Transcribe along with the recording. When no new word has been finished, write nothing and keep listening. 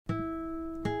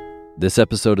This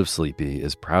episode of Sleepy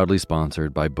is proudly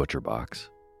sponsored by ButcherBox.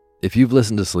 If you've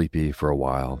listened to Sleepy for a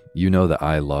while, you know that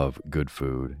I love good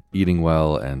food, eating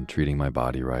well, and treating my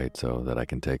body right so that I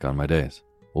can take on my days.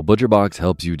 Well, ButcherBox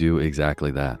helps you do exactly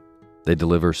that. They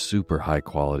deliver super high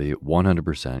quality,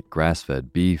 100%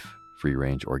 grass-fed beef,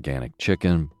 free-range organic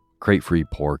chicken, crate-free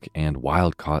pork, and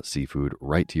wild-caught seafood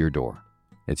right to your door.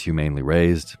 It's humanely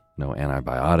raised, no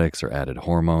antibiotics or added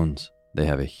hormones. They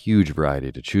have a huge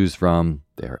variety to choose from.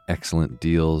 They are excellent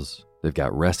deals. They've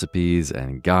got recipes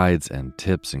and guides and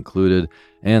tips included,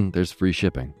 and there's free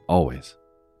shipping, always.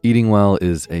 Eating well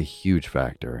is a huge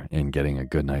factor in getting a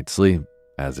good night's sleep,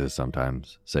 as is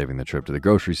sometimes saving the trip to the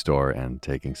grocery store and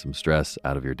taking some stress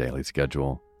out of your daily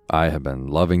schedule. I have been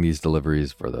loving these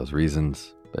deliveries for those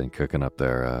reasons. Been cooking up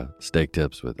their steak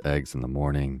tips with eggs in the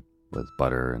morning with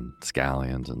butter and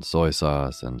scallions and soy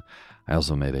sauce, and I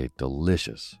also made a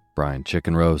delicious brine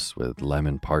chicken roast with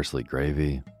lemon parsley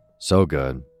gravy. So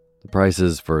good. The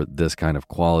prices for this kind of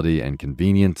quality and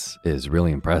convenience is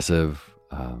really impressive.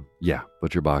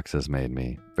 ButcherBox has made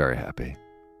me very happy.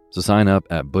 So sign up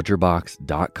at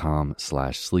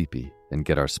butcherbox.com/sleepy and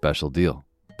get our special deal.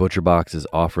 ButcherBox is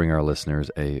offering our listeners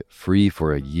a free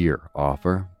for a year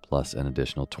offer, plus an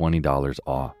additional $20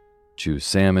 off. Choose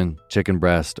salmon, chicken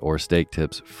breast, or steak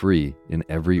tips free in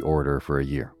every order for a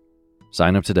year.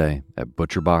 Sign up today at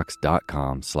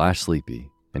butcherbox.com/sleepy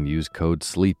and use code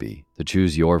SLEEPY to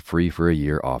choose your free for a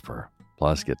year offer.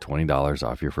 Plus, get $20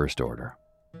 off your first order.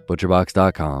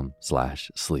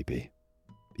 butcherbox.com/sleepy.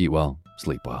 Eat well,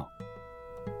 sleep well.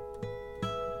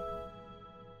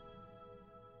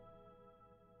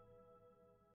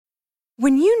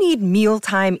 When you need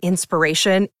mealtime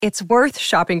inspiration, it's worth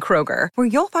shopping Kroger, where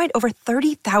you'll find over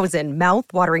 30,000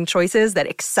 mouth-watering choices that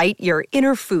excite your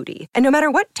inner foodie. And no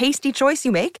matter what tasty choice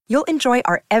you make, you'll enjoy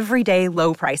our everyday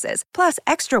low prices, plus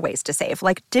extra ways to save,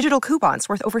 like digital coupons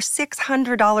worth over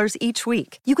 $600 each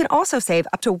week. You can also save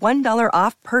up to $1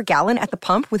 off per gallon at the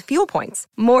pump with fuel points.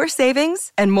 More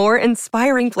savings and more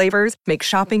inspiring flavors make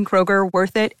shopping Kroger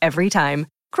worth it every time.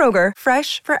 Kroger,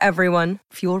 fresh for everyone.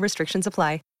 Fuel restrictions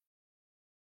apply.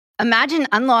 Imagine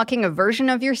unlocking a version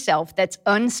of yourself that's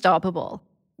unstoppable,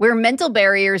 where mental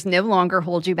barriers no longer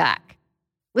hold you back.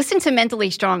 Listen to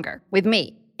Mentally Stronger with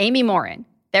me, Amy Morin,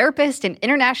 therapist and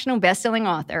international best-selling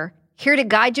author, here to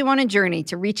guide you on a journey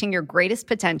to reaching your greatest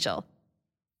potential.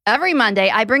 Every Monday,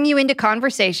 I bring you into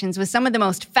conversations with some of the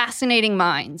most fascinating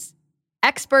minds.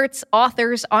 Experts,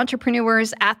 authors,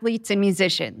 entrepreneurs, athletes, and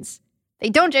musicians. They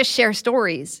don't just share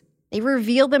stories. They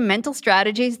reveal the mental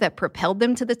strategies that propelled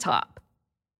them to the top.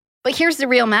 But here's the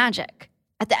real magic.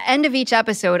 At the end of each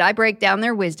episode, I break down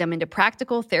their wisdom into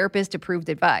practical therapist-approved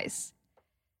advice.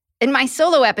 In my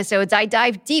solo episodes, I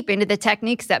dive deep into the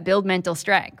techniques that build mental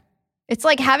strength. It's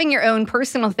like having your own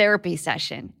personal therapy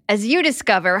session as you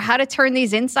discover how to turn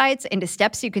these insights into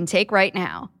steps you can take right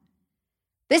now.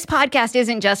 This podcast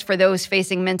isn't just for those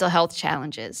facing mental health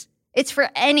challenges. It's for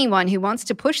anyone who wants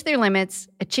to push their limits,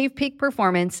 achieve peak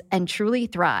performance, and truly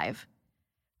thrive.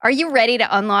 Are you ready to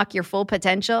unlock your full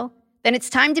potential? Then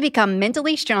it's time to become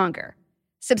mentally stronger.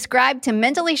 Subscribe to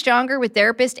Mentally Stronger with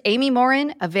therapist Amy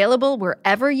Morin, available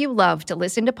wherever you love to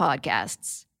listen to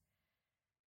podcasts.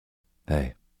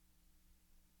 Hey,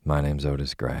 my name's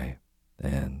Otis Gray,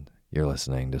 and you're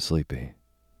listening to Sleepy.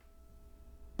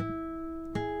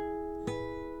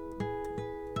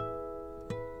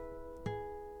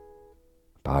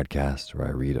 Podcast where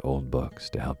I read old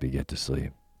books to help you get to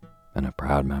sleep, and a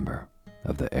proud member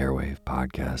of the Airwave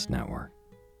Podcast Network.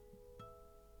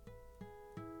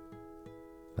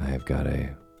 I have got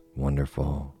a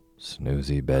wonderful,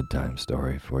 snoozy bedtime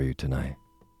story for you tonight.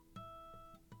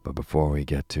 But before we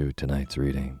get to tonight's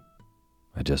reading,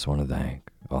 I just want to thank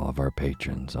all of our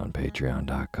patrons on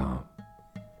patreon.com.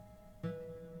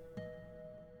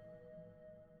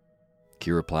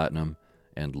 Kira Platinum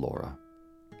and Laura.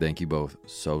 Thank you both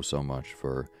so much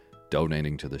for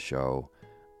donating to the show.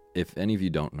 If any of you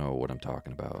don't know what I'm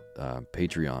talking about,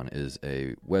 Patreon is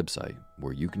a website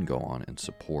where you can go on and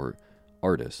support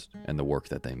artists and the work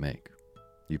that they make.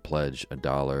 You pledge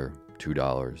 $1,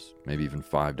 $2, maybe even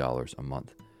 $5 a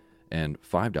month. And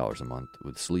 $5 a month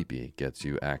with Sleepy gets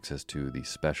you access to the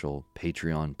special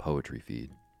Patreon poetry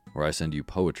feed, where I send you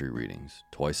poetry readings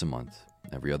twice a month,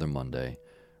 every other Monday,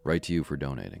 right to you for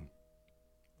donating.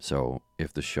 So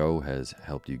if the show has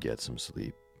helped you get some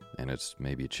sleep, and it's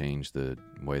maybe changed the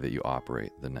way that you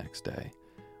operate the next day,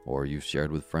 or you've shared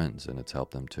with friends and it's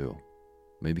helped them too,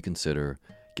 maybe consider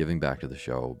giving back to the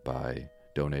show by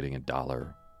donating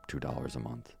 $1, $2 a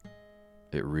month.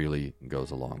 It really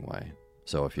goes a long way.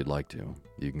 So if you'd like to,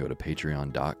 you can go to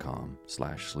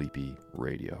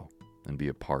patreon.com/sleepyradio. and be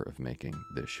a part of making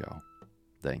this show.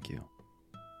 Thank you.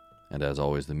 And as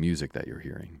always, the music that you're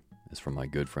hearing is from my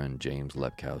good friend James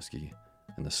Lepkowski,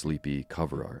 and the Sleepy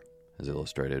cover art is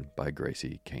illustrated by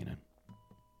Gracie Kanan.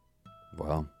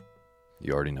 Well,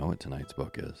 you already know what tonight's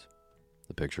book is.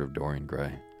 The Picture of Dorian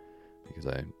Gray, because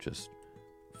I just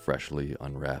freshly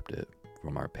unwrapped it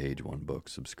from our Page One book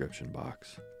subscription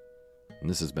box. And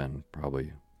this has been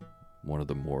probably one of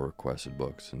the more requested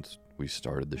books since we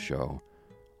started the show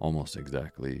almost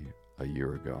exactly a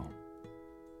year ago.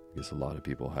 I guess a lot of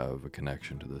people have a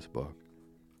connection to this book,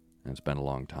 and it's been a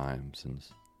long time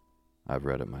since I've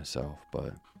read it myself,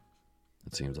 but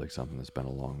it seems like something that's been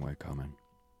a long way coming.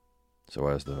 So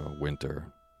as the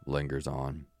winter lingers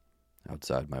on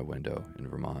outside my window in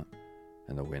Vermont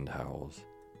and the wind howls,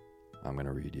 I'm going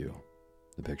to read you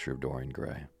The Picture of Dorian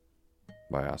Gray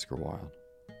by Oscar Wilde.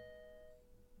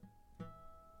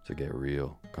 So get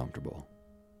real comfortable.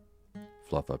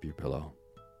 Fluff up your pillow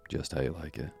just how you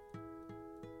like it.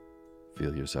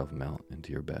 Feel yourself melt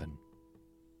into your bed.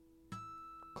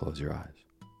 Close your eyes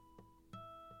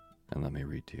and let me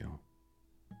read to you.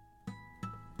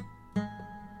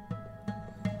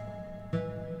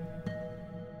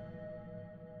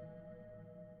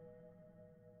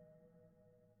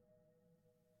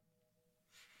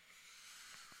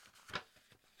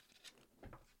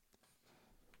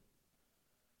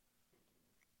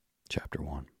 Chapter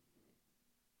 1.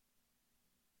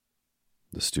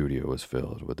 The studio was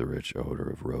filled with the rich odor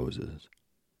of roses,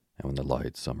 and when the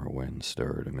light summer wind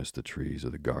stirred amidst the trees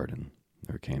of the garden,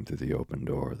 there came through the open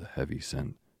door the heavy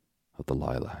scent of the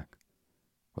lilac,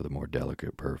 or the more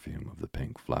delicate perfume of the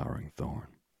pink flowering thorn.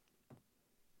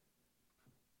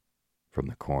 From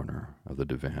the corner of the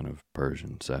divan of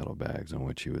Persian saddlebags on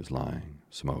which he was lying,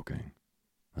 smoking,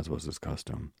 as was his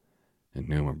custom,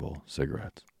 innumerable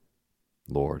cigarettes,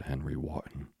 Lord Henry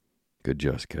Wotton could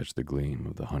just catch the gleam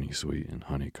of the honey-sweet and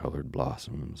honey-colored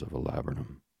blossoms of a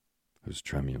laburnum, whose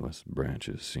tremulous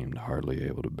branches seemed hardly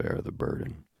able to bear the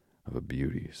burden of a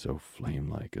beauty so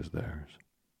flame-like as theirs.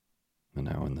 And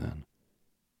now and then,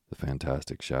 the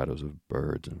fantastic shadows of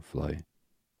birds in flight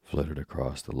flitted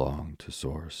across the long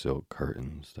tussore silk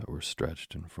curtains that were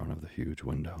stretched in front of the huge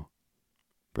window,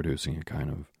 producing a kind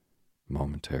of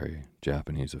momentary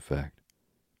Japanese effect,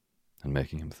 and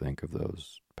making him think of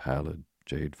those pallid,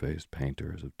 jade-faced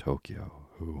painters of Tokyo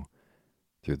who,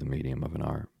 through the medium of an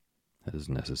art that is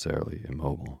necessarily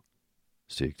immobile,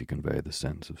 seek to convey the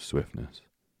sense of swiftness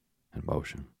and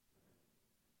motion.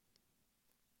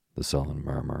 The sullen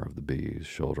murmur of the bees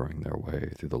shouldering their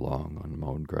way through the long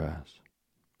unmowed grass,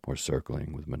 or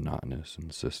circling with monotonous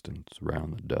insistence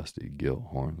round the dusty gilt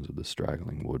horns of the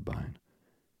straggling woodbine,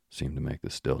 seemed to make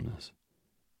the stillness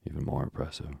even more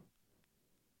oppressive.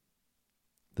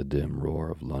 The dim roar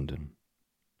of London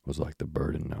was like the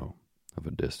burden note of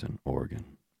a distant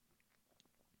organ.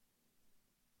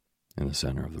 In the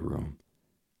center of the room,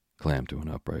 clamped to an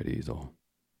upright easel,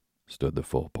 stood the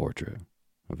full portrait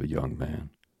of a young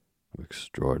man of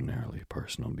extraordinarily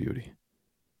personal beauty,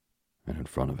 and in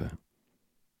front of it,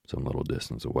 some little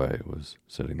distance away, was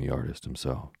sitting the artist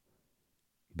himself,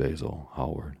 Basil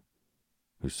Hallward,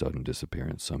 whose sudden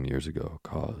disappearance some years ago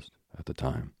caused, at the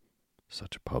time,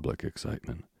 such public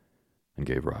excitement, and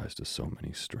gave rise to so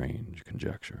many strange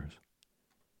conjectures.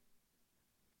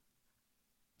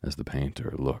 As the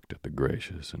painter looked at the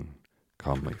gracious and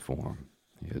comely form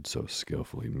he had so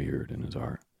skillfully mirrored in his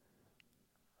art,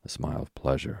 a smile of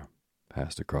pleasure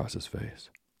passed across his face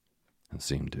and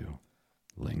seemed to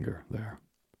linger there.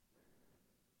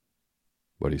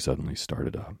 But he suddenly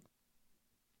started up,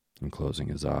 and closing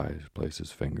his eyes, placed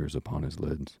his fingers upon his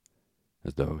lids,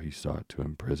 as though he sought to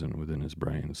imprison within his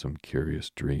brain some curious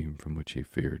dream from which he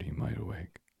feared he might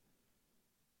awake.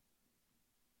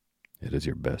 "It is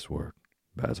your best work,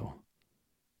 Basil.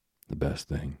 The best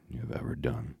thing you have ever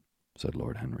done," said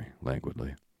Lord Henry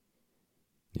languidly.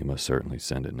 "You must certainly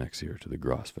send it next year to the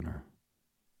Grosvenor.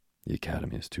 The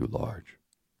Academy is too large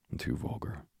and too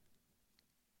vulgar.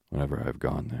 Whenever I have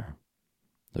gone there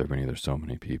have been either so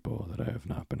many people that I have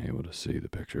not been able to see the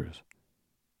pictures,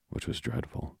 which was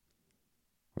dreadful,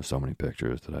 or so many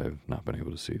pictures that I have not been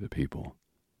able to see the people,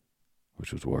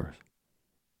 which was worse.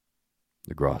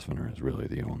 The Grosvenor is really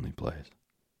the only place."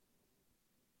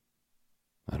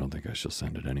 "I don't think I shall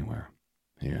send it anywhere,"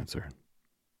 he answered,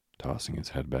 tossing his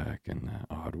head back in that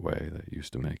odd way that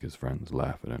used to make his friends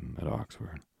laugh at him at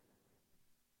Oxford.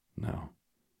 "No,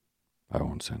 I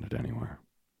won't send it anywhere."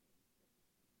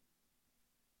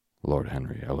 Lord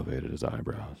Henry elevated his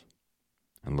eyebrows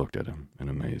and looked at him in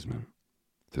amazement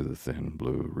through the thin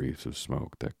blue wreaths of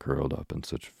smoke that curled up in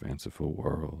such fanciful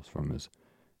whirls from his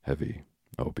heavy,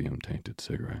 opium-tainted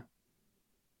cigarette.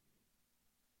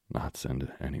 Not send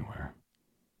it anywhere.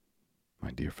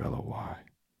 My dear fellow, why?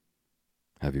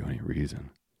 Have you any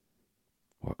reason?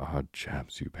 What odd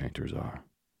chaps you painters are.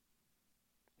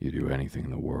 You do anything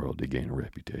in the world to gain a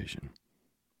reputation.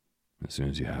 As soon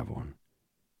as you have one,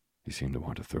 you seem to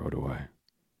want to throw it away.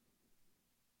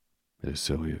 It is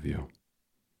silly of you,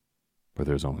 for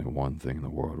there's only one thing in the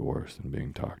world worse than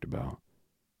being talked about,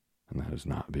 and that is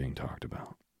not being talked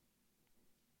about.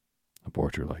 A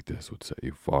portrait like this would set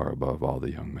you far above all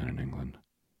the young men in England,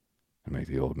 and make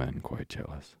the old men quite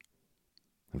jealous,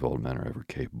 if old men are ever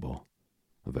capable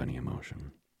of any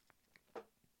emotion.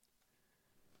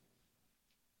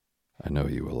 I know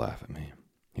you will laugh at me,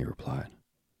 he replied,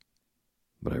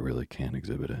 but I really can't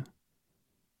exhibit it.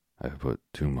 I have put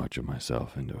too much of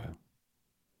myself into it.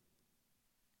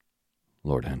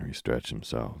 Lord Henry stretched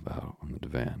himself out on the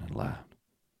divan and laughed.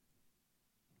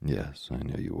 Yes, I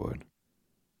knew you would,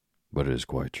 but it is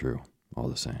quite true, all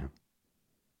the same.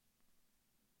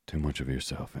 Too much of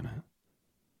yourself in it.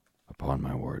 Upon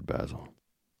my word, Basil,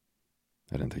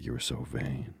 I didn't think you were so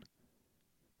vain,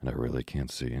 and I really can't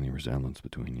see any resemblance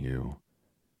between you,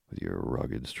 with your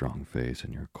rugged, strong face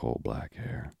and your coal-black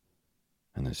hair,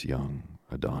 and this young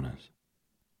Adonis,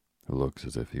 who looks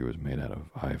as if he was made out of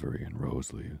ivory and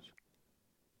rose leaves.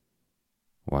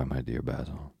 Why, my dear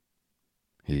Basil,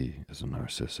 he is a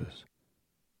Narcissus,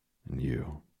 and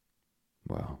you,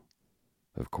 well,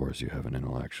 of course you have an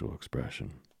intellectual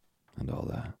expression, and all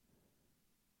that.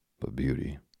 But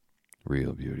beauty,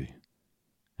 real beauty,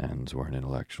 ends where an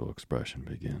intellectual expression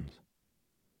begins.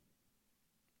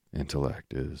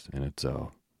 Intellect is, in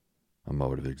itself, a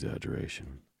mode of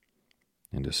exaggeration,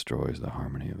 and destroys the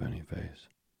harmony of any face.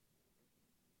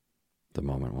 The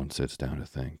moment one sits down to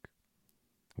think,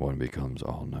 one becomes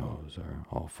all nose or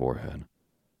all forehead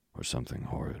or something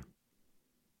horrid.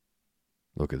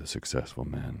 Look at the successful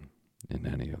men in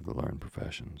any of the learned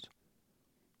professions,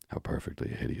 how perfectly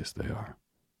hideous they are.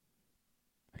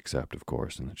 Except, of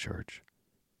course, in the church.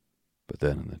 But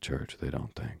then in the church they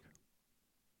don't think.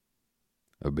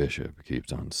 A bishop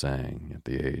keeps on saying at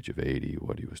the age of 80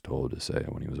 what he was told to say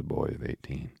when he was a boy of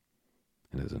 18,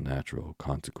 and as a natural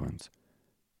consequence,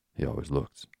 he always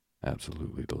looks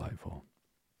absolutely delightful.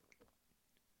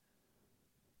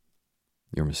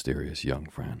 Your mysterious young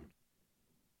friend,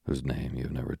 whose name you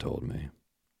have never told me,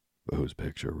 but whose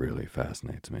picture really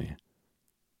fascinates me,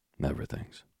 never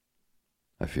thinks.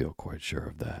 I feel quite sure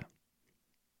of that.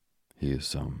 He is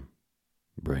some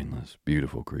brainless,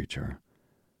 beautiful creature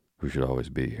who should always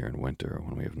be here in winter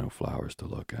when we have no flowers to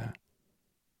look at,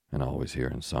 and always here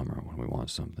in summer when we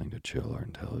want something to chill our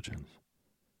intelligence.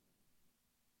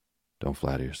 Don't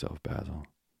flatter yourself, Basil.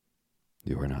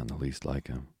 You are not in the least like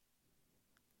him.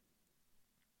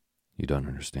 You don't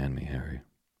understand me, Harry,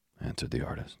 answered the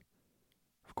artist.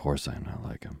 Of course I am not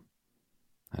like him.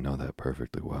 I know that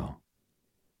perfectly well.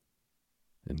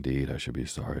 Indeed, I should be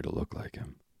sorry to look like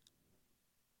him.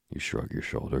 You shrug your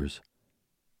shoulders.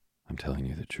 I'm telling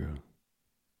you the truth.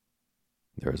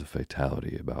 There is a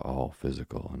fatality about all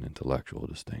physical and intellectual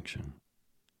distinction,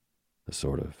 the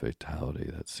sort of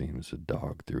fatality that seems to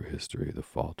dog through history the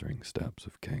faltering steps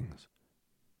of kings.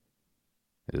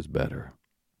 It is better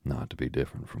not to be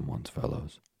different from one's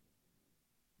fellows.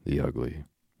 The ugly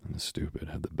and the stupid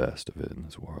have the best of it in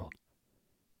this world.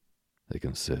 They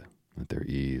can sit at their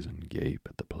ease and gape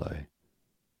at the play.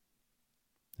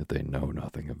 If they know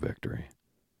nothing of victory,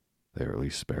 they are at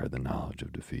least spared the knowledge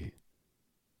of defeat.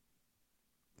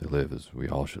 They live as we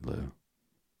all should live,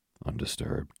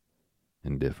 undisturbed,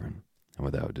 indifferent, and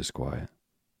without disquiet.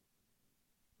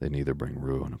 They neither bring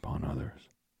ruin upon others,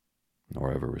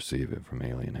 nor ever receive it from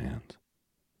alien hands.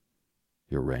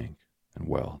 Your rank and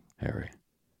wealth, Harry,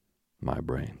 my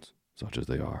brains, such as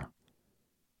they are,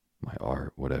 my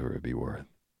art, whatever it be worth,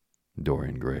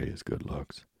 Dorian Gray's good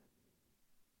looks,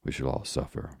 we should all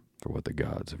suffer for what the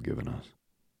gods have given us.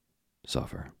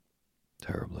 Suffer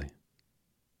terribly.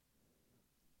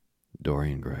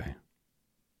 Dorian Gray,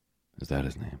 is that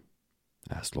his name?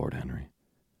 Asked Lord Henry,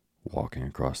 walking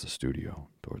across the studio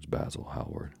towards Basil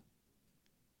Hallward.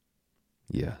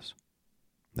 Yes,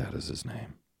 that is his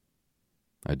name.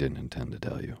 I didn't intend to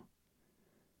tell you.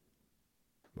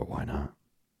 But why not?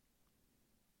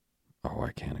 Oh,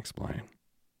 I can't explain.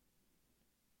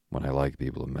 When I like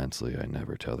people immensely, I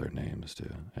never tell their names to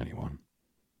anyone.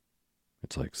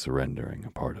 It's like surrendering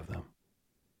a part of them.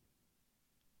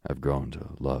 I've grown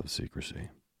to love secrecy.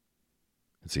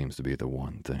 It seems to be the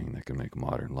one thing that can make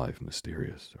modern life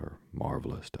mysterious or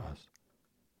marvelous to us.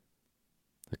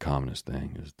 The commonest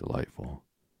thing is delightful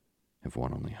if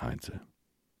one only hides it.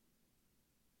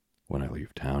 When I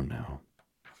leave town now,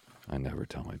 I never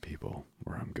tell my people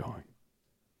where I'm going.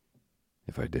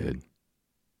 If I did,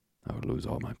 I would lose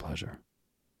all my pleasure.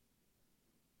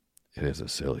 It is a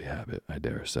silly habit, I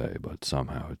dare say, but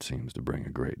somehow it seems to bring a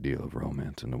great deal of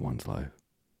romance into one's life.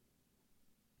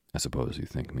 I suppose you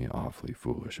think me awfully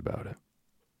foolish about it.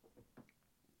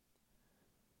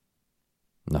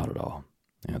 Not at all,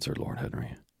 answered Lord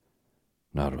Henry.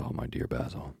 Not at all, my dear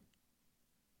Basil.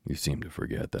 You seem to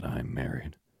forget that I am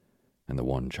married, and the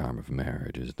one charm of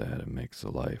marriage is that it makes a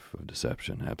life of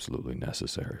deception absolutely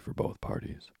necessary for both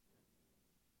parties.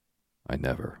 I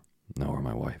never know where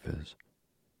my wife is,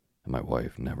 and my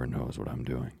wife never knows what I'm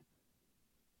doing.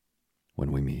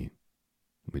 When we meet,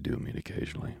 we do meet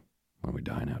occasionally, when we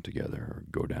dine out together or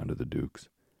go down to the Duke's,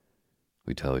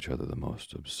 we tell each other the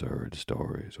most absurd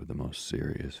stories with the most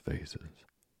serious faces.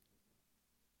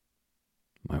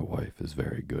 My wife is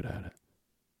very good at it,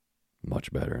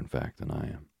 much better, in fact, than I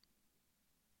am.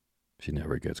 She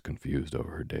never gets confused over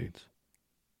her dates,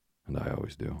 and I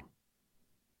always do.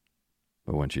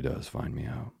 But when she does find me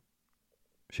out,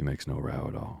 she makes no row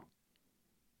at all.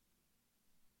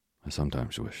 I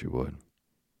sometimes wish she would,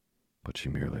 but she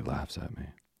merely laughs at me.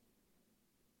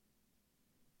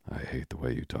 I hate the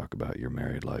way you talk about your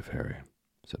married life, Harry,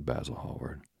 said Basil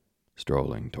Hallward,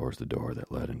 strolling towards the door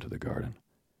that led into the garden.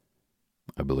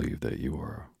 I believe that you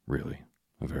are really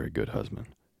a very good husband,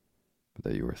 but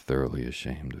that you are thoroughly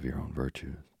ashamed of your own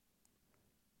virtues.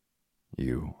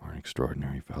 You are an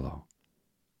extraordinary fellow.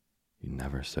 You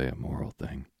never say a moral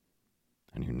thing,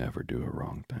 and you never do a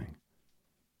wrong thing.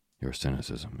 Your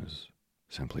cynicism is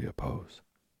simply a pose.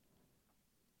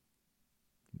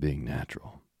 Being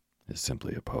natural is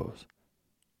simply a pose,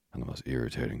 and the most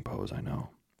irritating pose I know,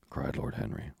 cried Lord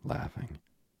Henry, laughing,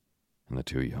 and the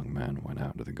two young men went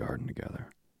out into the garden together,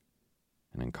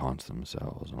 and ensconced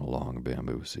themselves in a long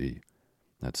bamboo seat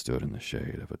that stood in the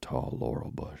shade of a tall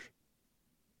laurel bush.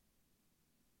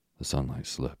 The sunlight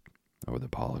slipped over the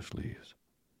polished leaves.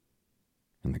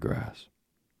 In the grass,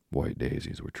 white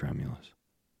daisies were tremulous.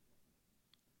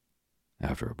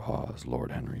 After a pause,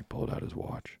 Lord Henry pulled out his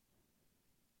watch.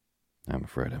 I'm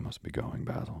afraid I must be going,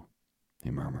 Basil, he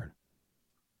murmured.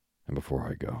 And before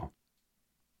I go,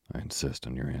 I insist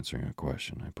on your answering a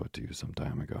question I put to you some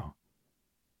time ago.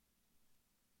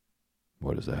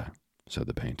 What is that? Said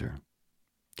the painter,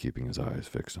 keeping his eyes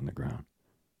fixed on the ground.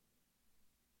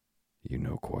 You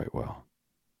know quite well.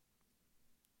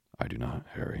 I do not,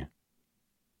 Harry.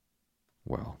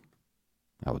 Well,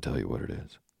 I will tell you what it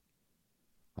is.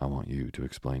 I want you to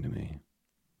explain to me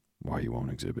why you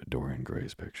won't exhibit Dorian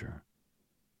Gray's picture.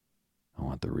 I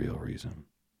want the real reason.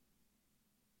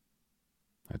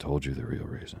 I told you the real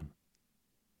reason.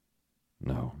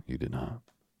 No, you did not.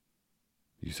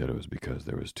 You said it was because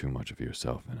there was too much of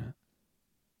yourself in it.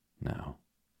 Now,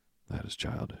 that is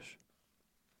childish.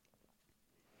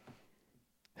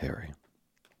 Harry,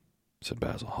 said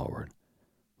Basil Hallward,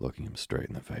 looking him straight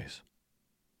in the face.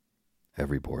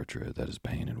 Every portrait that is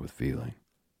painted with feeling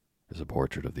is a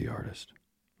portrait of the artist,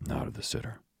 not of the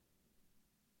sitter.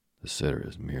 The sitter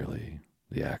is merely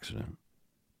the accident,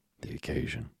 the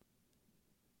occasion.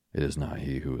 It is not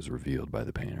he who is revealed by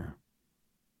the painter.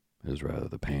 It is rather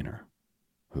the painter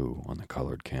who, on the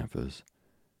colored canvas,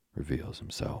 reveals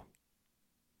himself.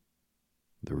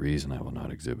 The reason I will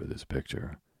not exhibit this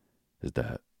picture is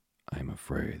that I am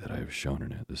afraid that I have shown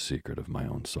in it the secret of my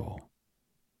own soul.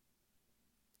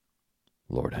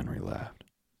 Lord Henry laughed.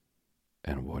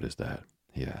 And what is that?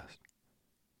 He asked.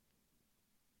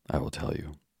 I will tell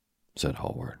you, said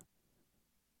Hallward,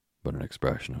 but an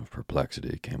expression of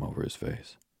perplexity came over his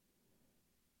face.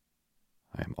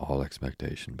 I am all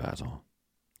expectation, Basil,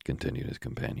 continued his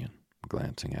companion,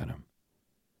 glancing at him.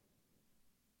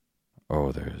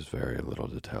 Oh, there is very little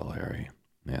to tell, Harry,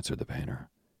 answered the painter,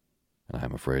 and I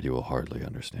am afraid you will hardly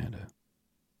understand it.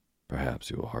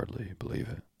 Perhaps you will hardly believe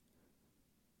it.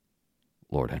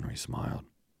 Lord Henry smiled,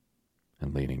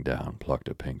 and leaning down, plucked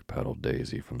a pink-petaled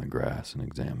daisy from the grass and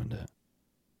examined it.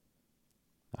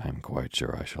 I am quite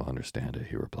sure I shall understand it,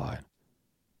 he replied,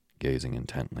 gazing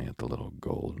intently at the little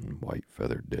gold and white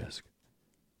feathered disc.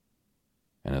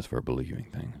 And as for believing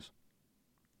things,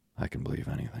 I can believe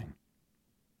anything,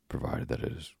 provided that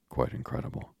it is quite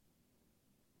incredible.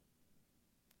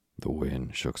 The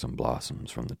wind shook some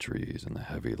blossoms from the trees, and the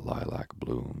heavy lilac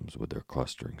blooms with their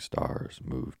clustering stars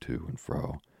moved to and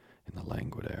fro in the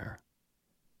languid air.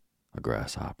 A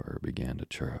grasshopper began to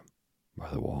chirrup by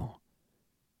the wall,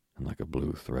 and like a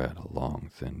blue thread a long,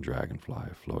 thin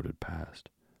dragonfly floated past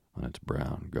on its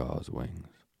brown gauze wings.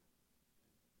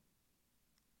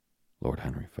 Lord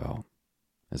Henry felt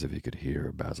as if he could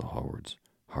hear Basil Hallward's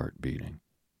heart beating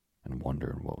and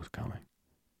wondered what was coming.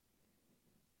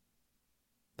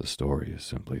 The story is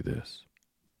simply this,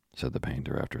 said the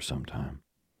painter after some time.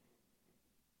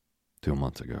 2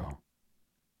 months ago,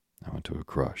 I went to a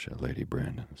crush at Lady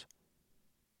Brandon's.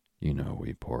 You know,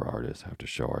 we poor artists have to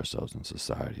show ourselves in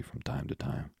society from time to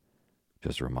time,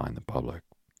 just to remind the public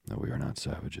that we are not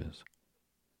savages.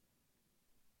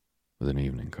 With an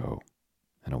evening coat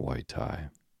and a white tie,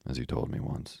 as he told me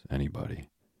once, anybody,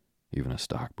 even a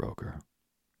stockbroker,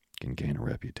 can gain a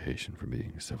reputation for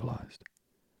being civilized.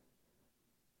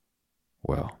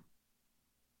 Well,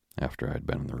 after I'd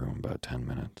been in the room about 10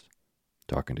 minutes,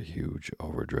 talking to huge,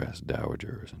 overdressed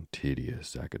dowagers and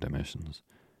tedious academicians,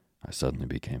 I suddenly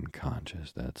became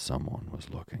conscious that someone was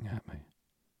looking at me.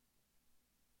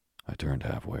 I turned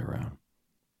halfway around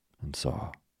and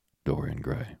saw Dorian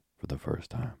Gray for the first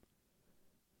time.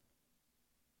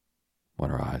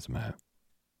 When our eyes met,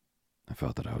 I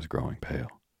felt that I was growing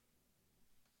pale.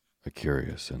 A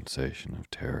curious sensation of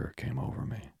terror came over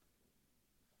me.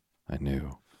 I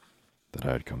knew that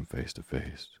I had come face to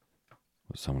face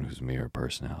with someone whose mere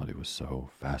personality was so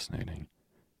fascinating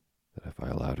that if I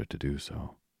allowed it to do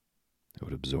so, it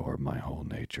would absorb my whole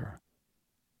nature,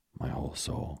 my whole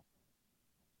soul,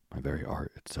 my very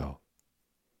art itself.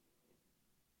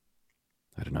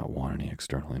 I did not want any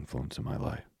external influence in my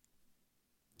life.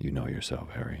 You know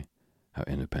yourself, Harry, how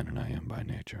independent I am by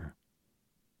nature.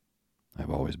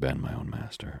 I've always been my own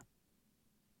master,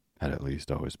 had at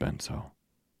least always been so,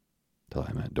 till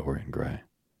I met Dorian Gray.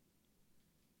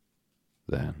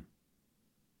 Then,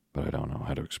 but I don't know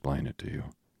how to explain it to you,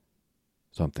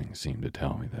 something seemed to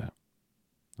tell me that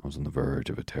I was on the verge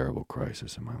of a terrible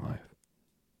crisis in my life.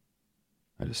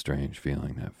 I had a strange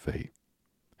feeling that fate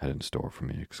had in store for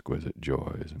me exquisite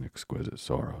joys and exquisite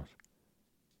sorrows.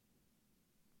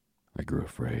 I grew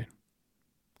afraid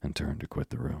and turned to quit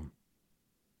the room.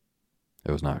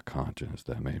 It was not conscience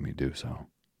that made me do so.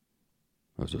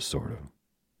 It was a sort of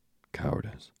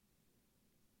cowardice.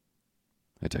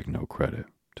 I take no credit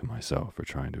to myself for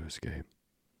trying to escape.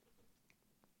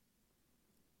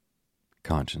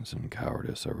 Conscience and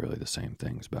cowardice are really the same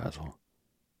things, Basil.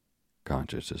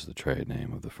 Conscience is the trade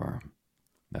name of the firm.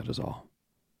 That is all.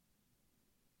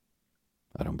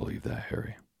 I don't believe that,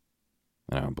 Harry.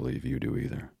 And I don't believe you do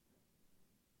either.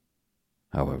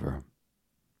 However,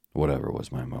 whatever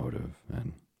was my motive,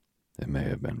 and it may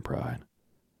have been pride,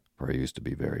 for I used to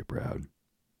be very proud,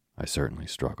 I certainly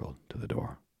struggled to the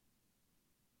door.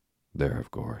 There,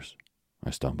 of course,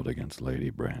 I stumbled against Lady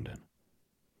Brandon.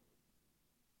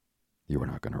 "You are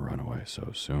not going to run away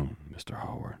so soon, Mr.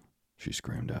 Hallward," she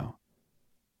screamed out.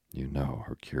 You know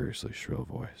her curiously shrill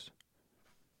voice.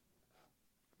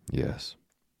 "Yes,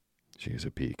 she is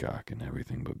a peacock in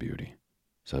everything but beauty,"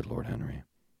 said Lord Henry,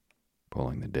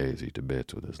 pulling the daisy to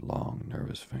bits with his long,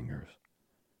 nervous fingers.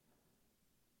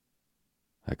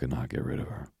 I could not get rid of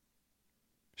her.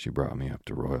 She brought me up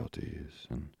to royalties,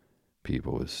 and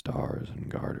people with stars and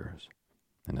garters,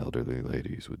 and elderly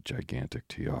ladies with gigantic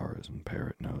tiaras and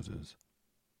parrot noses.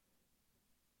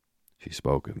 She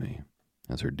spoke of me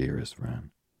as her dearest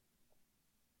friend.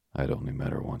 I had only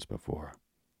met her once before,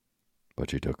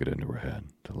 but she took it into her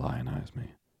head to lionize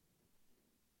me.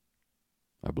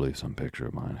 I believe some picture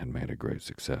of mine had made a great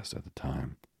success at the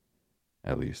time,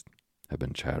 at least had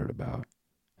been chattered about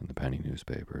in the penny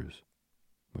newspapers,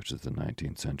 which is the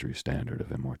 19th century standard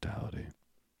of immortality.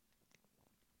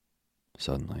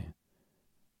 Suddenly,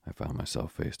 I found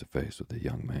myself face to face with a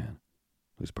young man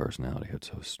whose personality had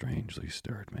so strangely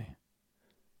stirred me.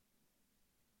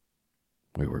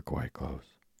 We were quite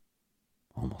close,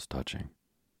 almost touching.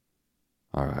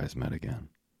 Our eyes met again.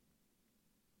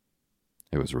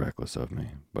 It was reckless of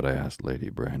me, but I asked Lady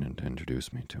Brandon to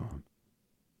introduce me to him.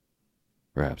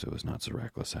 Perhaps it was not so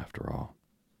reckless after all.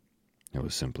 It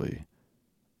was simply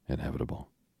inevitable.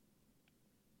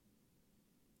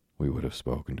 We would have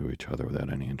spoken to each other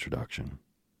without any introduction.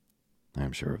 I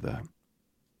am sure of that.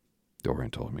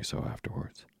 Dorian told me so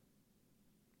afterwards.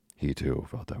 He, too,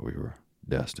 felt that we were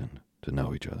destined to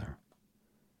know each other.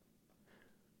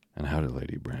 "And how did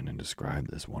Lady Brandon describe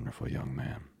this wonderful young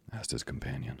man?" asked his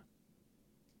companion.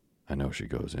 "I know she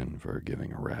goes in for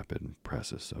giving a rapid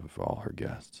precis of all her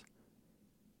guests.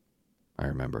 I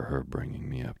remember her bringing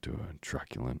me up to a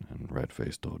truculent and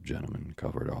red-faced old gentleman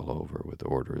covered all over with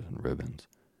orders and ribbons,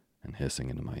 and hissing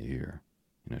into my ear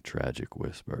in a tragic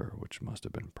whisper which must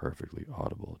have been perfectly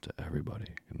audible to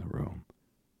everybody in the room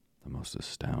the most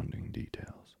astounding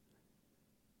details.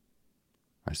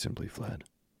 I simply fled.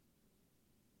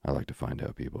 I like to find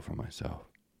out people for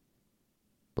myself.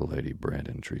 But Lady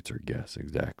Brandon treats her guests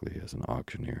exactly as an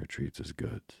auctioneer treats his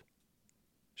goods.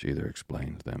 She either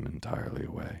explains them entirely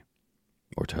away,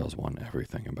 or tells one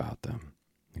everything about them,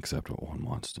 except what one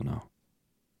wants to know.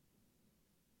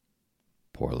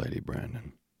 Poor Lady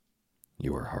Brandon.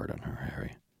 You were hard on her,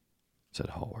 Harry,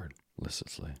 said Hallward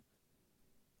listlessly.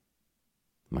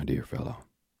 My dear fellow,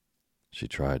 she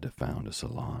tried to found a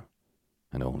salon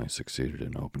and only succeeded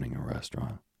in opening a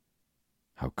restaurant.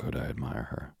 How could I admire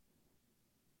her?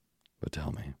 But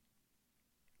tell me,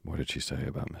 what did she say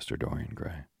about Mr. Dorian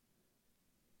Gray?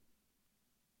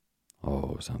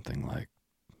 Oh, something like,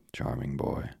 charming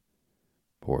boy,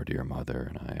 poor dear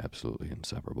mother and I absolutely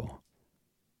inseparable.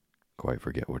 Quite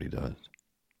forget what he does.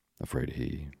 Afraid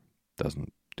he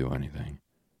doesn't do anything.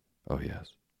 Oh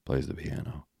yes, plays the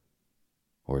piano.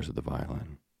 Or is it the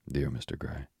violin, dear Mr.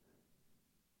 Gray?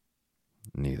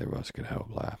 Neither of us could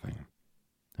help laughing,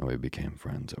 and we became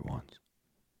friends at once.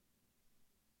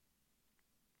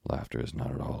 Laughter is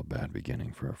not at all a bad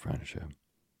beginning for a friendship,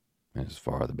 and is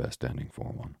far the best ending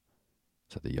for one,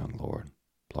 said the young lord,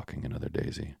 plucking another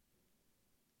daisy.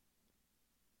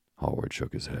 Hallward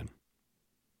shook his head.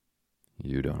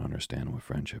 You don't understand what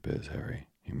friendship is, Harry,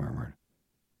 he murmured,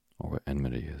 or what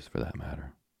enmity is, for that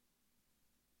matter.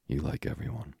 You like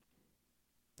everyone.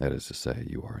 That is to say,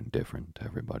 you are indifferent to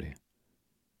everybody.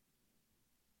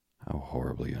 How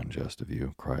horribly unjust of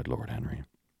you, cried Lord Henry,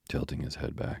 tilting his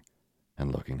head back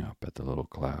and looking up at the little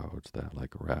clouds that,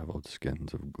 like raveled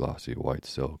skins of glossy white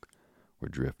silk, were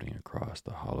drifting across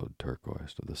the hollowed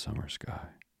turquoise of the summer sky.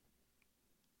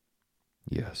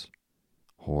 Yes,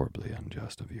 horribly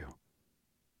unjust of you.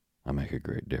 I make a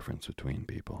great difference between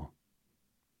people.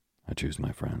 I choose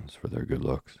my friends for their good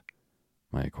looks,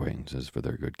 my acquaintances for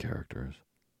their good characters,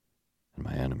 and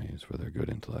my enemies for their good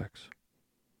intellects.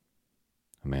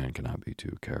 A man cannot be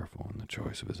too careful in the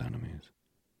choice of his enemies.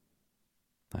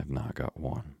 I have not got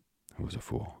one who is a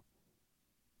fool.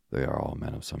 They are all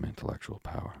men of some intellectual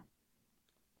power,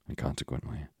 and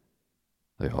consequently,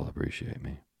 they all appreciate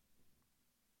me.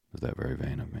 Is that very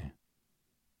vain of me?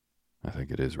 I think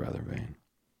it is rather vain.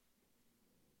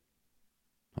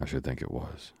 I should think it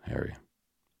was, Harry,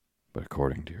 but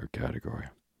according to your category,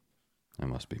 I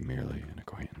must be merely an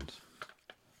acquaintance.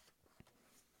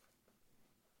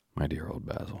 My dear old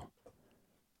Basil,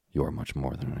 you are much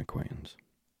more than an acquaintance,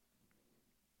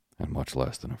 and much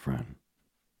less than a friend.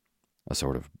 A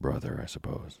sort of brother, I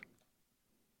suppose.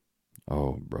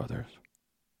 Oh, brothers.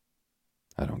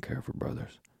 I don't care for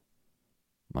brothers.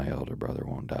 My elder brother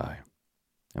won't die,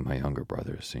 and my younger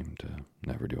brothers seem to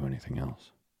never do anything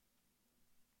else.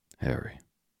 Harry,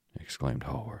 exclaimed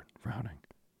Hallward, frowning.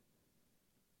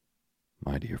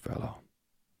 My dear fellow,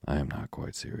 I am not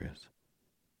quite serious,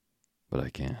 but I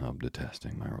can't help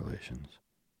detesting my relations.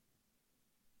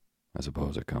 I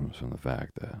suppose it comes from the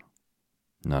fact that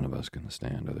none of us can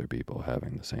stand other people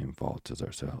having the same faults as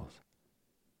ourselves.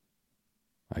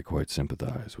 I quite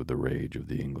sympathize with the rage of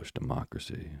the English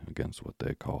democracy against what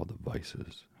they call the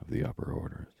vices of the upper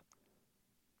orders.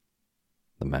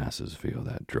 The masses feel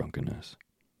that drunkenness,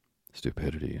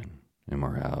 stupidity, and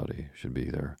immorality should be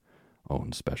their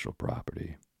own special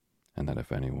property, and that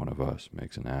if any one of us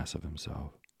makes an ass of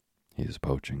himself, he is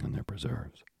poaching on their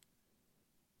preserves.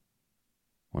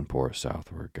 When poor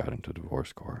Southwark got into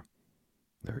divorce court,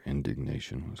 their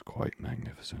indignation was quite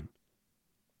magnificent,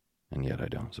 and yet I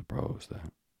don't suppose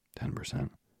that 10%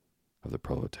 of the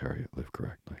proletariat live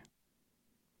correctly.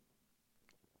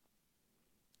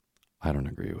 I don't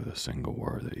agree with a single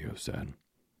word that you have said,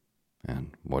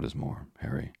 and what is more,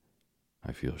 Harry,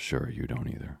 I feel sure you don't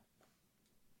either.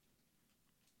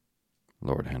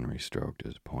 Lord Henry stroked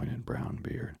his pointed brown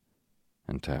beard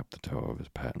and tapped the toe of his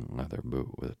patent leather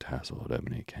boot with a tasseled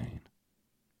ebony cane.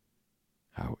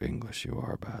 How English you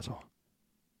are, Basil.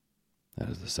 That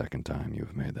is the second time you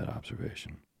have made that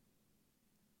observation.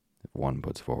 If one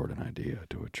puts forward an idea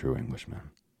to a true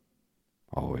Englishman,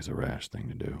 always a rash thing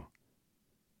to do,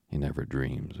 he never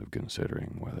dreams of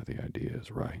considering whether the idea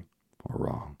is right or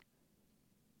wrong.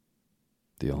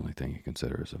 The only thing he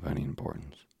considers of any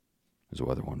importance is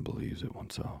whether one believes it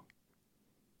oneself.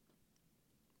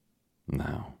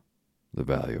 Now, the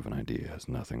value of an idea has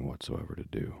nothing whatsoever to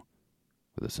do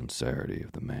with the sincerity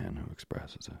of the man who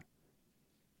expresses it.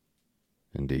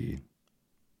 Indeed,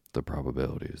 the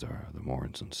probabilities are the more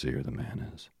insincere the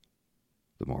man is,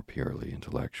 the more purely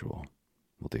intellectual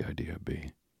will the idea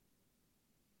be.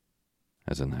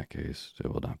 As in that case,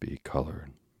 it will not be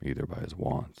colored either by his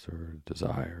wants or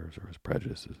desires or his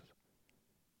prejudices.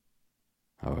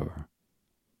 However,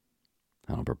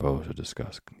 I don't propose to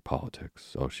discuss politics,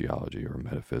 sociology, or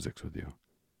metaphysics with you.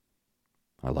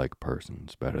 I like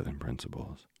persons better than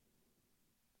principles,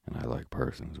 and I like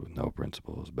persons with no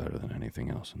principles better than anything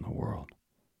else in the world.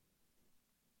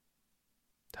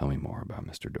 Tell me more about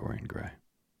Mr. Dorian Gray.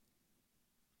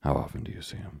 How often do you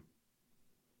see him?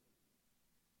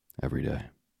 Every day.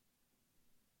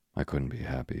 I couldn't be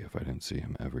happy if I didn't see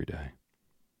him every day.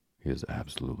 He is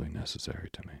absolutely necessary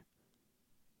to me.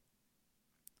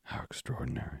 How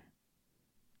extraordinary.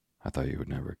 I thought you would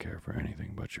never care for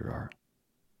anything but your art.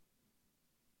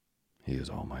 He is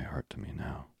all my art to me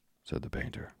now, said the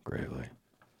painter gravely.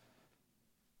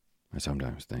 I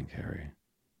sometimes think, Harry,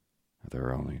 that there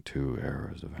are only two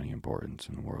eras of any importance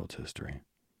in the world's history.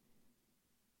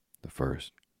 The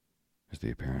first is the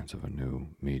appearance of a new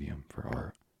medium for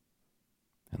art,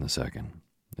 and the second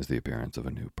is the appearance of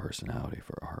a new personality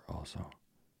for art also.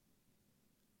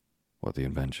 What the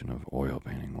invention of oil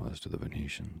painting was to the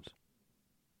Venetians,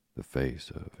 the face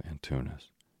of Antinous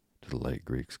to the late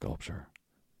Greek sculpture,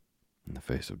 and the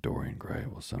face of Dorian Gray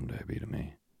will someday be to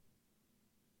me.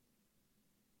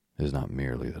 It is not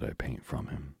merely that I paint from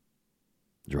him,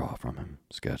 draw from him,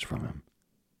 sketch from him.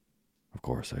 Of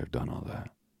course I have done all that.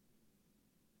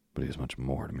 But he is much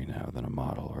more to me now than a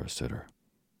model or a sitter.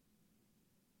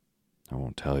 I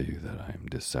won't tell you that I am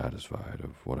dissatisfied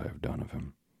of what I have done of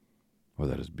him, or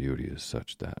that his beauty is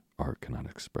such that art cannot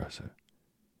express it.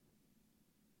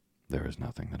 There is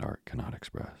nothing that art cannot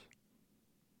express,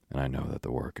 and I know that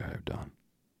the work I have done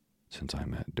since I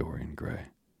met Dorian Gray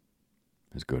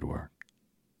is good work,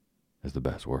 is the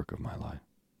best work of my life.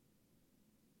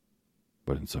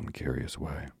 But in some curious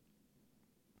way,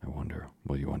 I wonder,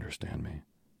 will you understand me?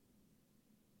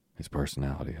 His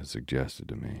personality has suggested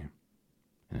to me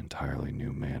an entirely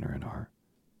new manner in art,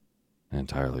 an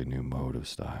entirely new mode of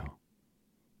style.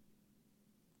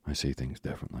 I see things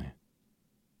differently.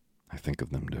 I think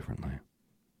of them differently.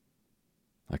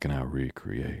 I can now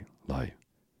recreate life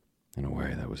in a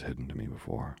way that was hidden to me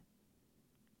before.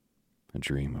 A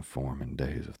dream of form and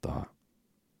days of thought.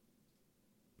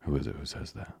 Who is it who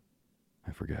says that?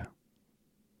 I forget.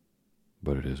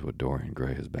 But it is what Dorian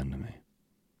Gray has been to me.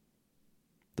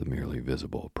 The merely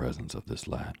visible presence of this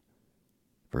lad,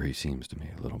 for he seems to me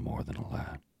little more than a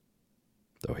lad,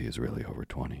 though he is really over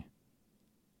 20.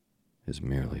 His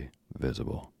merely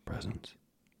visible presence.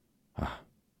 Ah.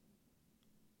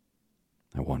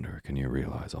 I wonder, can you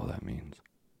realize all that means?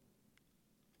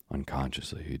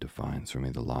 Unconsciously, he defines for me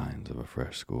the lines of a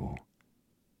fresh school.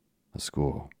 A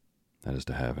school that is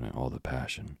to have in it all the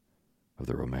passion of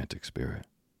the romantic spirit,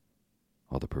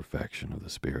 all the perfection of the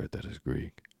spirit that is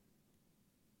Greek,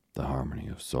 the harmony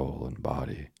of soul and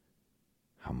body,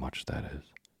 how much that is.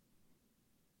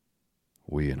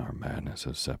 We in our madness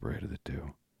have separated the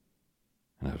two,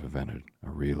 and have invented a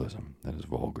realism that is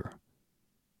vulgar,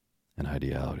 an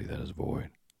ideality that is void.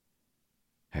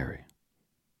 Harry,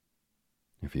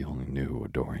 if you only knew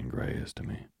what Dorian Gray is to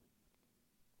me.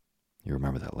 You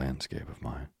remember that landscape of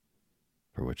mine,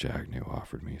 for which Agnew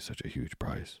offered me such a huge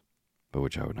price, but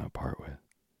which I would not part with.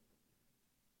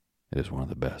 It is one of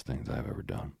the best things I have ever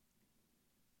done.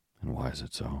 And why is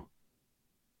it so?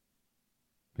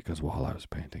 Because while I was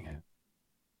painting it,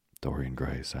 Dorian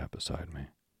Gray sat beside me.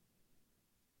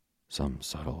 Some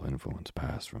subtle influence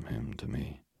passed from him to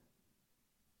me,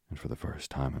 and for the first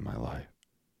time in my life,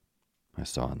 I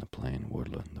saw in the plain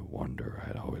woodland the wonder I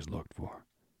had always looked for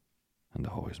and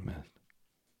always missed.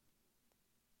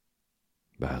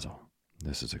 Basil,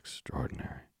 this is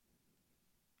extraordinary.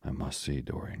 I must see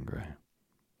Dorian Gray.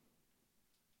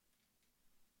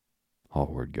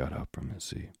 Hallward got up from his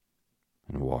seat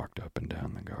and walked up and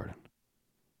down the garden.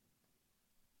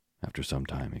 After some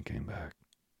time he came back.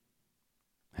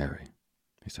 Harry,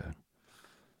 he said,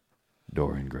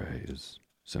 Dorian Gray is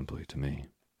simply to me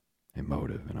a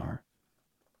motive in art.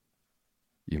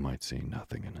 You might see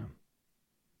nothing in him.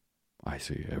 I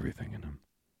see everything in him.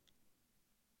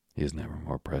 He is never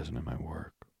more present in my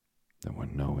work than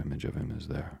when no image of him is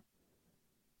there.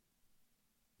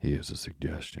 He is a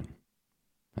suggestion,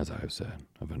 as I have said,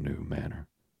 of a new manner.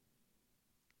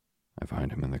 I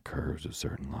find him in the curves of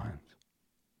certain lines,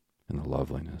 in the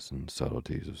loveliness and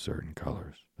subtleties of certain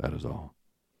colors, that is all.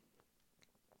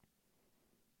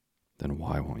 Then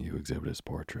why won't you exhibit his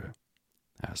portrait?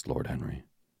 Asked Lord Henry.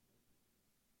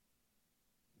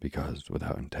 Because,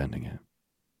 without intending it,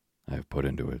 I have put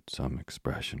into it some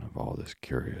expression of all this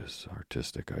curious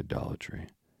artistic idolatry,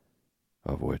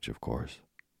 of which, of course,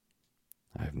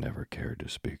 I have never cared to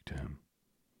speak to him.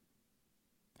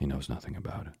 He knows nothing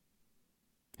about it.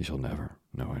 He shall never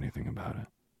know anything about it.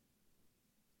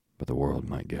 But the world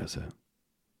might guess it,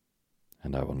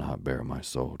 and I will not bare my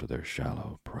soul to their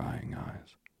shallow, prying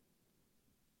eyes.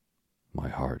 My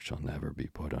heart shall never be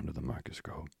put under the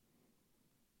microscope.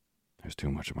 There's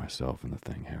too much of myself in the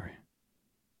thing, Harry.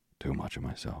 Too much of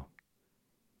myself.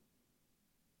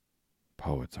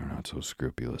 Poets are not so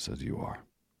scrupulous as you are.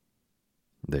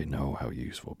 They know how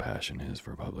useful passion is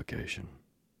for publication.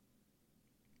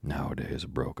 Nowadays, a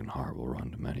broken heart will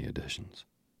run to many editions.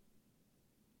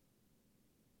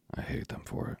 I hate them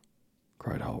for it,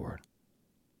 cried Hallward.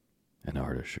 An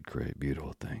artist should create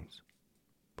beautiful things,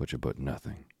 but should put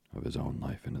nothing of his own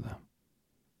life into them.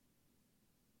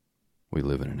 We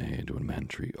live in an age when men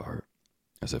treat art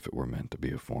as if it were meant to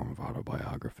be a form of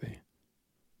autobiography.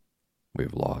 We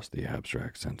have lost the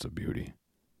abstract sense of beauty.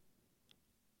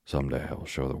 Someday I will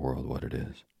show the world what it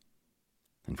is,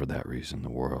 and for that reason the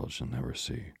world shall never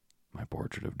see my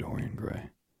portrait of Dorian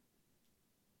Gray.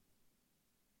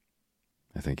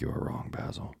 I think you are wrong,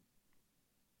 Basil,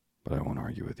 but I won't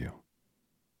argue with you.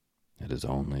 It is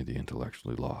only the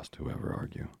intellectually lost who ever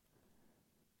argue.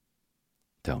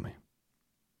 Tell me,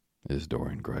 is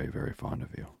Dorian Gray very fond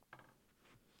of you?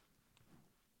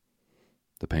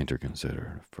 The painter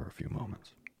considered for a few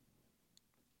moments.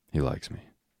 He likes me,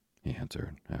 he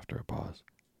answered after a pause.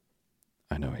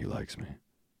 I know he likes me.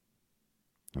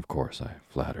 Of course, I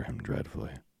flatter him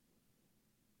dreadfully.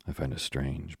 I find a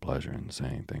strange pleasure in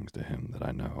saying things to him that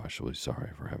I know I shall be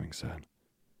sorry for having said.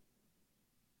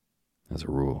 As a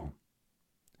rule,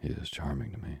 he is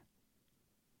charming to me,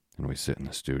 and we sit in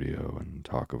the studio and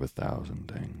talk of 1,000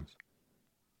 things.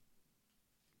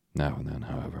 Now and then,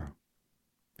 however,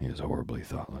 he is horribly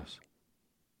thoughtless,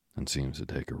 and seems to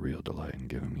take a real delight in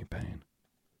giving me pain.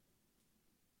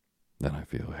 Then I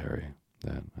feel, Harry,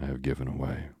 that I have given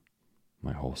away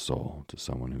my whole soul to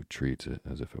someone who treats it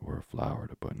as if it were a flower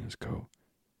to put in his coat,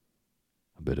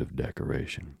 a bit of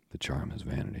decoration to charm his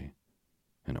vanity,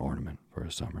 an ornament for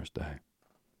a summer's day.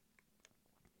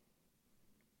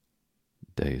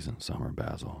 Days in summer,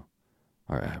 Basil,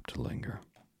 are apt to linger,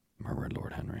 murmured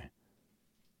Lord Henry.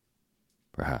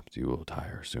 Perhaps you will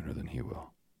tire sooner than he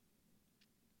will.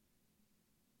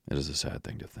 It is a sad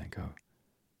thing to think of,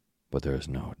 but there is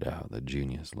no doubt that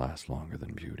genius lasts longer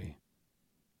than beauty.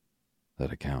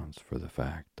 That accounts for the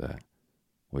fact that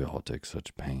we all take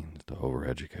such pains to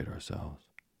overeducate ourselves.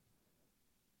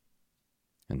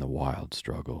 In the wild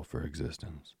struggle for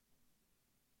existence,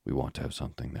 we want to have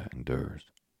something that endures,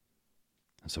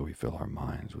 and so we fill our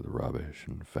minds with rubbish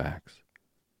and facts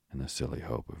in the silly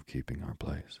hope of keeping our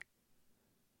place.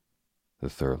 The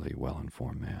thoroughly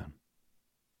well-informed man,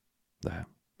 that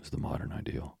is the modern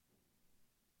ideal.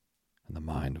 And the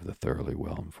mind of the thoroughly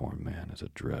well-informed man is a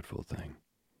dreadful thing.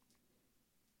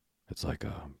 It's like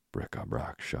a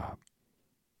bric-a-brac shop,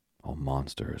 all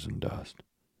monsters and dust,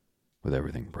 with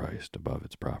everything priced above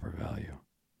its proper value.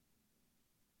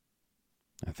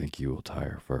 I think you will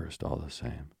tire first all the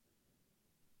same.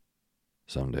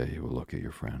 Some day you will look at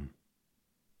your friend,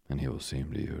 and he will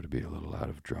seem to you to be a little out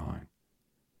of drawing,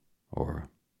 or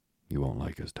you won't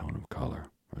like his tone of color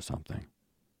or something.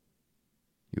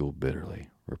 You will bitterly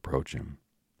reproach him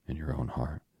in your own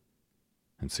heart,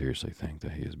 and seriously think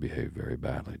that he has behaved very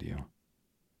badly to you.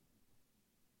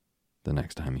 The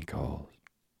next time he calls,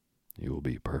 you will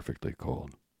be perfectly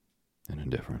cold and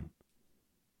indifferent.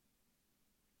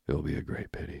 It will be a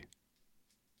great pity,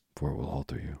 for it will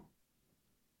alter you.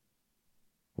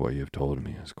 What you have told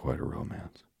me is quite a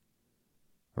romance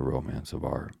of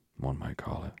art, one might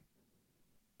call it.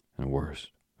 And worst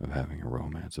of having a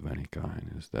romance of any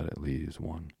kind is that it leaves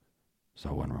one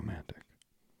so unromantic.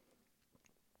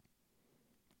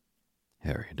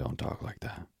 Harry, don't talk like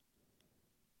that.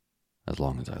 As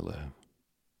long as I live,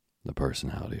 the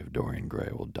personality of Dorian Gray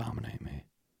will dominate me.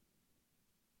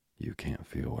 You can't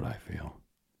feel what I feel.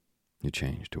 You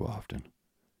change too often.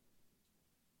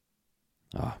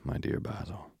 Ah, my dear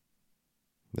Basil,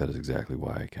 that is exactly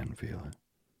why I can feel it.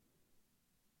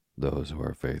 Those who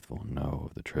are faithful know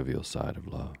of the trivial side of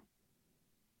love.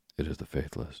 It is the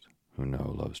faithless who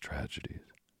know love's tragedies.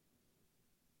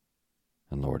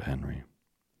 And Lord Henry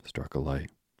struck a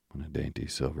light on a dainty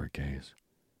silver case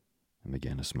and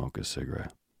began to smoke a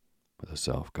cigarette with a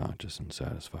self-conscious and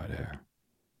satisfied air,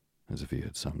 as if he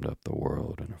had summed up the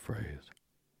world in a phrase.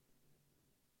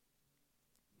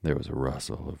 There was a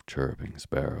rustle of chirruping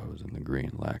sparrows in the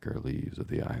green lacquer leaves of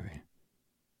the ivy,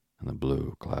 and the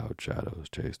blue cloud shadows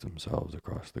chased themselves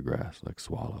across the grass like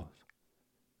swallows.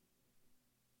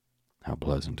 How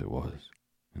pleasant it was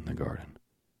in the garden,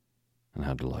 and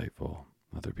how delightful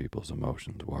other people's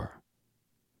emotions were.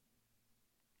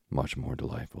 Much more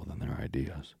delightful than their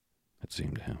ideas, it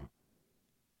seemed to him.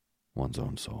 One's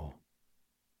own soul,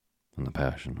 and the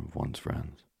passion of one's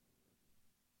friends.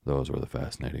 Those were the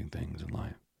fascinating things in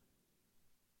life.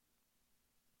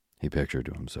 He pictured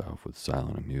to himself with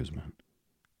silent amusement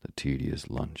the tedious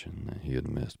luncheon that he had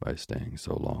missed by staying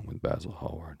so long with Basil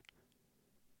Hallward.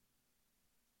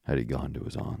 Had he gone to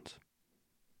his aunt's,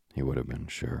 he would have been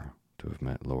sure to have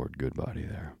met Lord Goodbody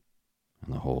there,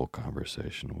 and the whole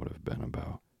conversation would have been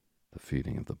about the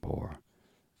feeding of the poor,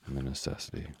 and the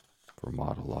necessity for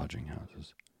model lodging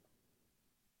houses.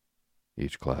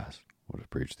 Each class would have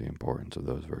preached the importance of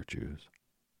those virtues,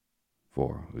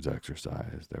 for whose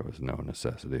exercise there was no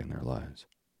necessity in their lives.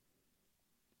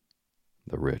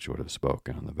 The rich would have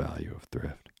spoken on the value of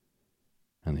thrift,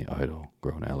 and the idle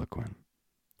grown eloquent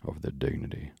over the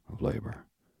dignity of labor.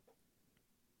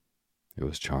 It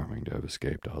was charming to have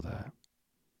escaped all that.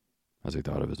 As he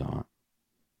thought of his aunt,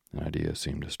 an idea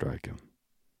seemed to strike him.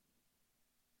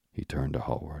 He turned to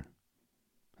Hallward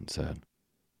and said,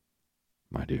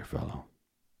 "My dear fellow,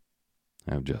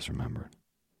 I have just remembered."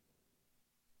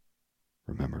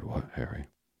 "Remembered what, Harry?"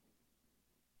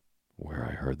 "Where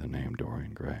I heard the name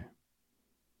Dorian Gray."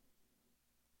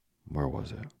 "Where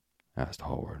was it?" asked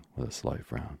Hallward with a slight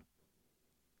frown.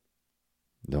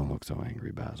 "Don't look so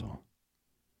angry, Basil.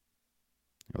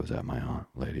 It was at my aunt,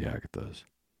 Lady Agatha's.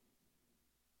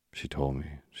 She told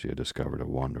me she had discovered a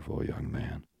wonderful young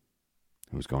man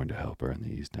who was going to help her in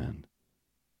the East End,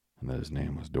 and that his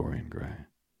name was Dorian Gray.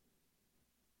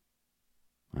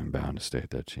 I'm bound to state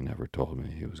that she never told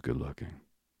me he was good-looking.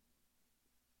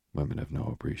 Women have no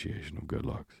appreciation of good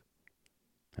looks.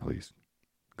 At least,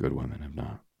 good women have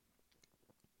not.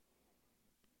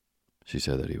 She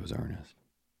said that he was earnest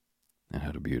and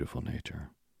had a beautiful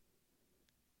nature.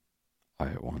 I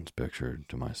at once pictured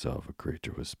to myself a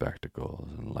creature with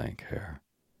spectacles and lank hair,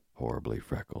 horribly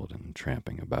freckled and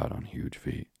tramping about on huge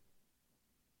feet.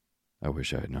 I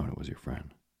wish I had known it was your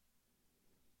friend."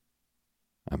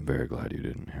 "I'm very glad you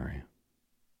didn't, Harry."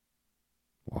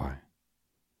 "Why?"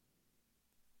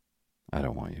 "I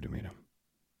don't want you to meet him."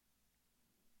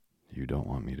 "You don't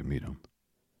want me to meet him?"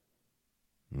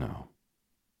 "No."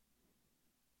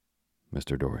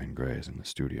 "Mr. Dorian Gray is in the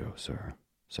studio, sir,"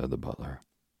 said the butler,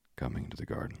 coming into the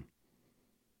garden.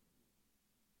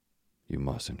 "You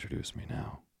must introduce me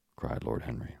now," cried Lord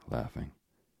Henry, laughing.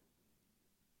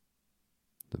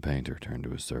 The painter turned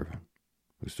to his servant,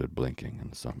 who stood blinking in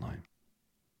the sunlight.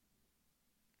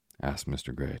 "Ask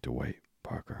Mr. Gray to wait,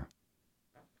 Parker.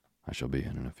 I shall be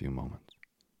in a few moments."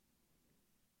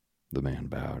 The man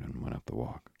bowed and went up the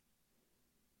walk.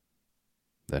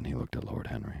 Then he looked at Lord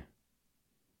Henry.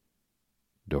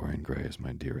 "Dorian Gray is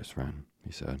my dearest friend,"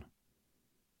 he said.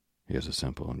 "He has a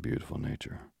simple and beautiful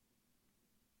nature.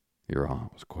 Your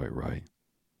aunt was quite right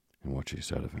in what she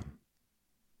said of him.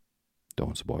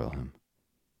 Don't spoil him.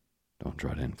 Don't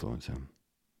try to influence him.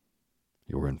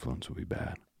 Your influence will be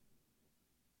bad.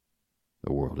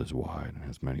 The world is wide and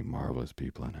has many marvelous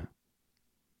people in it.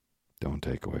 Don't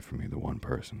take away from me the one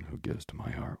person who gives to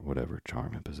my heart whatever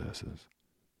charm it possesses.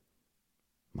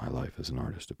 My life as an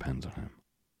artist depends on him.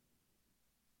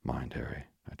 Mind, Harry,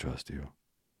 I trust you."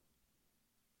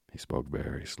 He spoke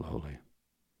very slowly,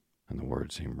 and the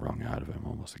words seemed wrung out of him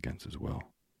almost against his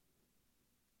will.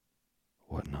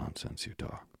 "What nonsense you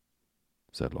talk,"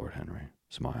 said Lord Henry,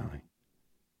 smiling,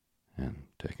 and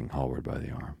taking Hallward by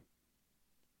the arm,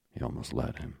 he almost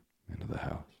led him into the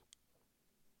house.